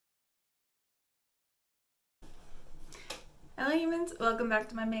Hello humans, welcome back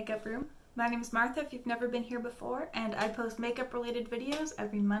to my makeup room. My name is Martha if you've never been here before, and I post makeup related videos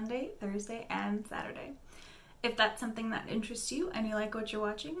every Monday, Thursday, and Saturday. If that's something that interests you and you like what you're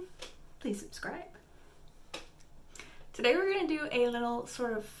watching, please subscribe. Today we're going to do a little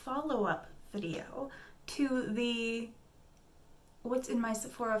sort of follow-up video to the What's in my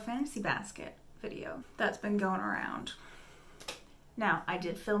Sephora Fantasy Basket video that's been going around. Now, I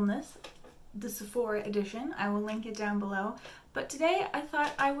did film this, the Sephora edition. I will link it down below. But today I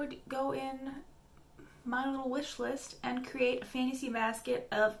thought I would go in my little wish list and create a fantasy basket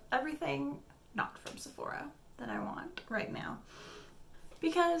of everything not from Sephora that I want right now.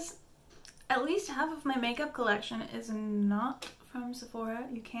 Because at least half of my makeup collection is not from Sephora.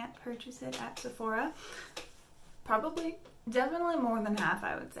 You can't purchase it at Sephora. Probably, definitely more than half,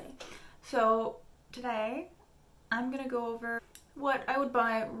 I would say. So today I'm gonna go over what I would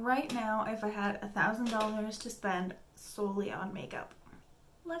buy right now if I had $1,000 to spend solely on makeup.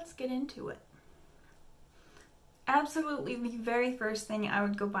 Let's get into it. Absolutely the very first thing I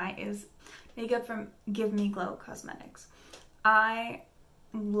would go buy is makeup from Give Me Glow Cosmetics. I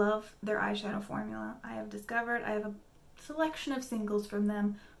love their eyeshadow formula. I have discovered I have a selection of singles from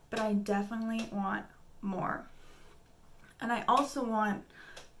them, but I definitely want more. And I also want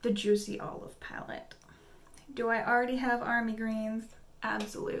the Juicy Olive palette. Do I already have army greens?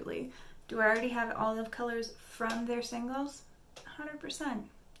 Absolutely. Do I already have olive colors from their singles? 100%. Is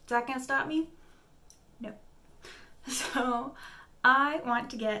that gonna stop me? No. So I want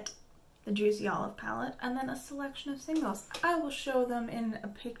to get the Juicy Olive palette and then a selection of singles. I will show them in a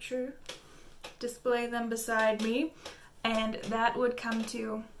picture, display them beside me, and that would come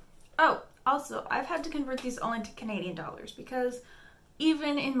to... Oh, also, I've had to convert these all into Canadian dollars because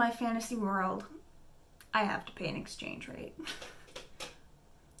even in my fantasy world, I have to pay an exchange rate.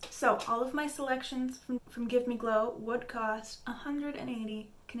 So all of my selections from Give Me Glow would cost 180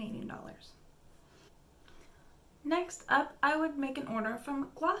 Canadian dollars. Next up, I would make an order from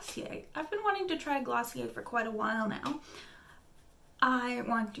Glossier. I've been wanting to try Glossier for quite a while now. I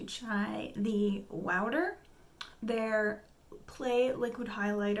want to try the Wowder, their Play Liquid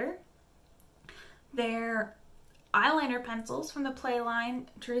Highlighter, their eyeliner pencils from the Play line.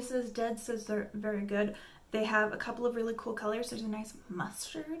 Teresa's Dead says they're very good. They have a couple of really cool colors. There's a nice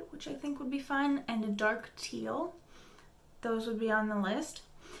mustard, which I think would be fun, and a dark teal. Those would be on the list.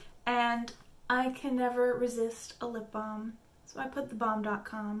 And I can never resist a lip balm, so I put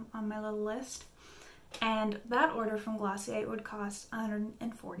thebalm.com on my little list. And that order from Glossier would cost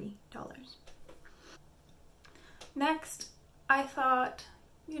 $140. Next, I thought,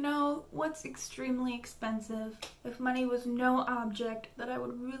 you know, what's extremely expensive? If money was no object that I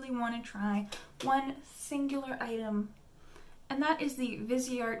would really want to try, one singular item, and that is the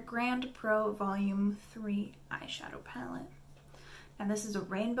Viseart Grand Pro Volume 3 eyeshadow palette. Now this is a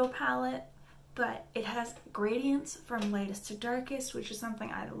rainbow palette, but it has gradients from lightest to darkest, which is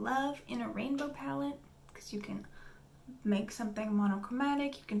something I love in a rainbow palette, because you can make something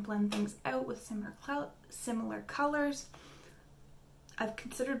monochromatic, you can blend things out with similar colors. I've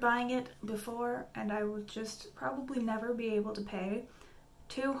considered buying it before, and I would just probably never be able to pay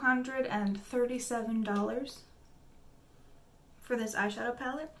 $237 for this eyeshadow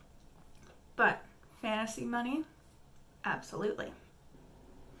palette, but fantasy money, absolutely.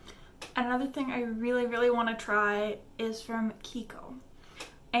 Another thing I really want to try is from Kiko,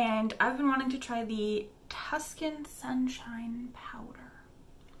 and I've been wanting to try the Tuscan Sunshine Powder.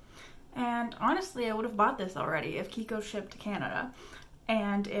 And honestly, I would have bought this already if Kiko shipped to Canada.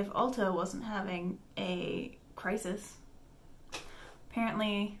 And if Ulta wasn't having a crisis.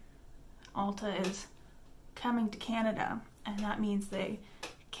 Apparently Ulta is coming to Canada, and that means they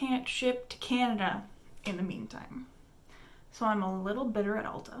can't ship to Canada in the meantime. So I'm a little bitter at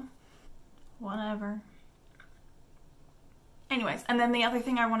Ulta. Whatever. Anyways, and then the other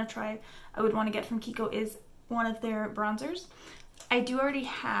thing I want to try, I would want to get from Kiko is one of their bronzers. I do already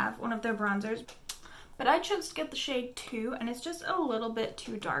have one of their bronzers, but I chose to get the shade 2, and it's just a little bit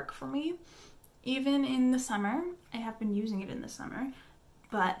too dark for me. Even in the summer, I have been using it in the summer,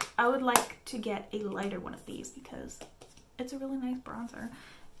 but I would like to get a lighter one of these because it's a really nice bronzer.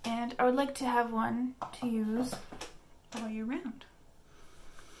 And I would like to have one to use all year round.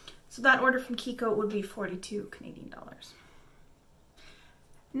 So that order from Kiko would be 42 Canadian dollars.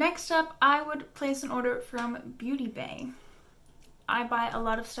 Next up, I would place an order from Beauty Bay. I buy a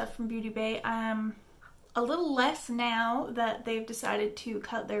lot of stuff from Beauty Bay. A little less now that they've decided to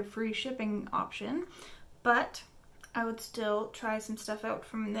cut their free shipping option, but I would still try some stuff out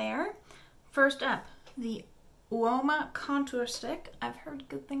from there. First up, the Uoma Contour Stick. I've heard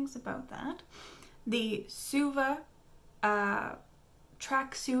good things about that. The Suva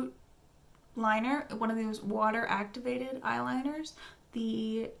tracksuit liner, one of those water activated eyeliners,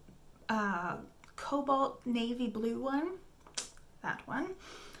 the cobalt navy blue one, that one,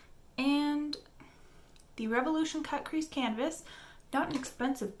 and the Revolution cut crease canvas. Not an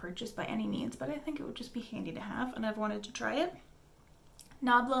expensive purchase by any means, but I think it would just be handy to have, and I've wanted to try it.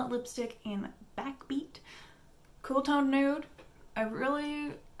 Nabla lipstick in Backbeat, cool tone nude.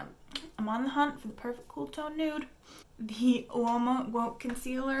 I'm on the hunt for the perfect cool tone nude. The Uomo Woke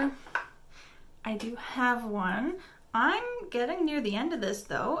concealer, I do have one. I'm getting near the end of this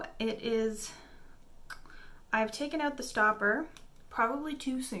though. I've taken out the stopper, probably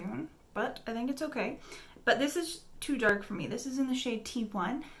too soon, but I think it's okay. But this is too dark for me. This is in the shade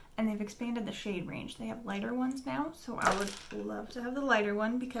T1, and they've expanded the shade range. They have lighter ones now, so I would love to have the lighter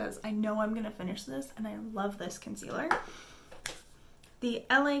one because I know I'm gonna finish this, and I love this concealer. The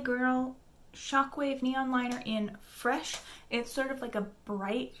LA Girl Shockwave Neon Liner in Fresh. It's sort of like a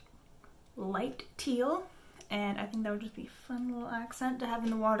bright, light teal, and I think that would just be a fun little accent to have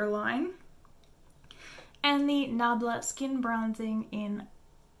in the waterline. And the Nabla Skin Bronzing in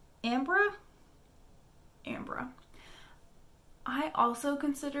Ambra. I also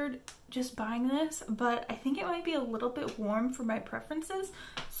considered just buying this, but I think it might be a little bit warm for my preferences,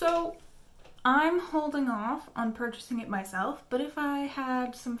 so I'm holding off on purchasing it myself. But if I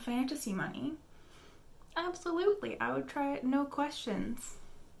had some fantasy money, absolutely, I would try it, no questions.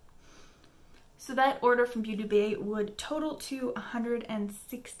 So that order from Beauty Bay would total to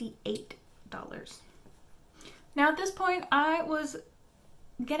 $168. Now at this point, I was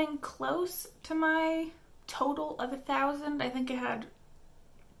getting close to my total of $1,000. I think I had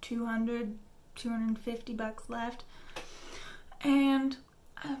 250 bucks left, and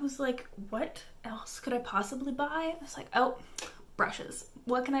I was like, what else could I possibly buy? I was like, oh, brushes.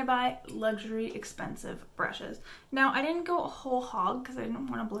 What can I buy? Luxury, expensive brushes. Now, I didn't go a whole hog because I didn't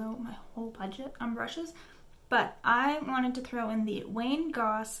want to blow my whole budget on brushes, but I wanted to throw in the Wayne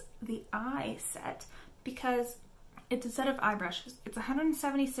Goss The Eye set because it's a set of eye brushes. It's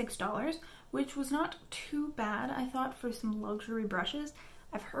 $176, which was not too bad, I thought, for some luxury brushes.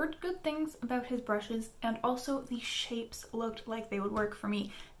 I've heard good things about his brushes, and also the shapes looked like they would work for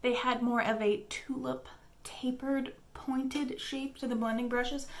me. They had more of a tulip, tapered, pointed shape to the blending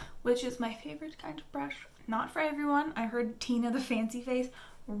brushes, which is my favorite kind of brush. Not for everyone. I heard Tina the Fancy Face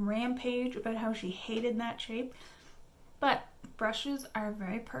rampage about how she hated that shape, but brushes are a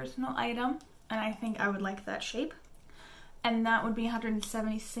very personal item, and I think I would like that shape. And that would be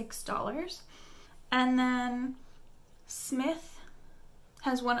 $176. And then Smith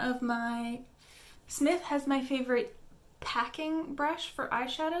has my favorite packing brush for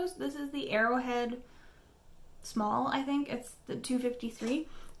eyeshadows. This is the Arrowhead Small, I think. It's the 253.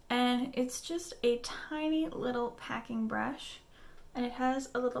 And it's just a tiny little packing brush. And it has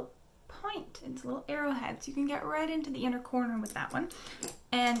a little point. It's a little arrowhead. So you can get right into the inner corner with that one.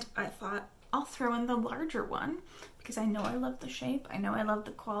 And I thought I'll throw in the larger one because I know I love the shape. I know I love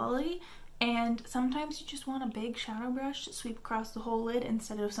the quality. And sometimes you just want a big shadow brush to sweep across the whole lid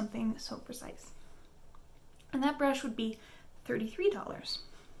instead of something so precise. And that brush would be $33.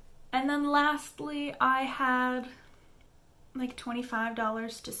 And then lastly, I had like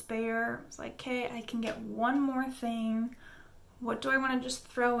 $25 to spare. I was like, okay, I can get one more thing. What do I want to just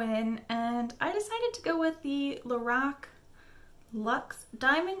throw in? And I decided to go with the Lorac Luxe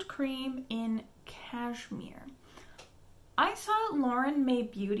Diamond Cream in Cashmere. I saw Lauren May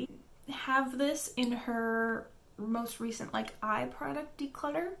Beauty have this in her most recent like eye product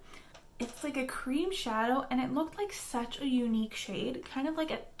declutter. It's like a cream shadow, and it looked like such a unique shade, kind of like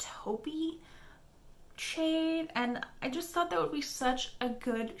a taupey shade, and I just thought that would be such a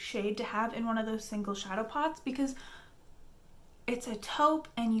good shade to have in one of those single shadow pots because it's a taupe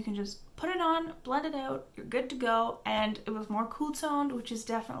and you can just put it on, blend it out, you're good to go. And it was more cool toned, which is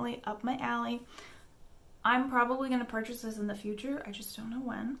definitely up my alley. I'm probably going to purchase this in the future, I just don't know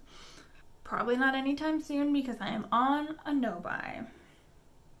when. Probably not anytime soon because I am on a no-buy.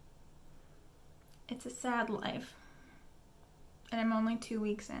 It's a sad life. And I'm only 2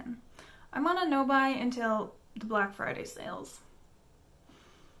 weeks in. I'm on a no-buy until the Black Friday sales.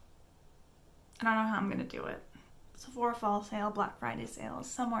 I don't know how I'm going to do it. Sephora fall sale, Black Friday sales,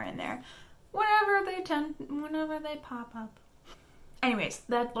 somewhere in there. Whenever they pop up. Anyways,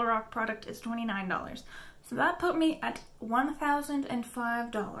 that Lorac product is $29. So that put me at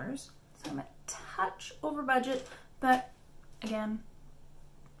 $1,005. So I'm a touch over budget, but again,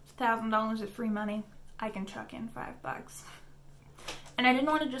 $1,000 of free money. I can chuck in $5. And I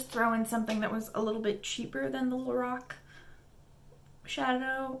didn't want to just throw in something that was a little bit cheaper than the Lorac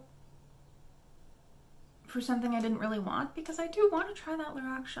shadow for something I didn't really want, because I do want to try that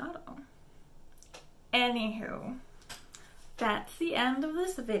Lorac shadow. Anywho, that's the end of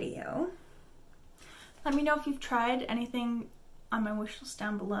this video. Let me know if you've tried anything on my wish list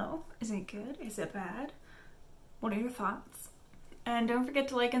down below. Is it good? Is it bad? What are your thoughts? And don't forget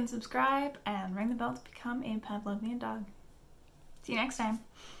to like and subscribe and ring the bell to become a Pavlovian dog. See you next time.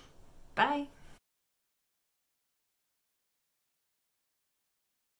 Bye.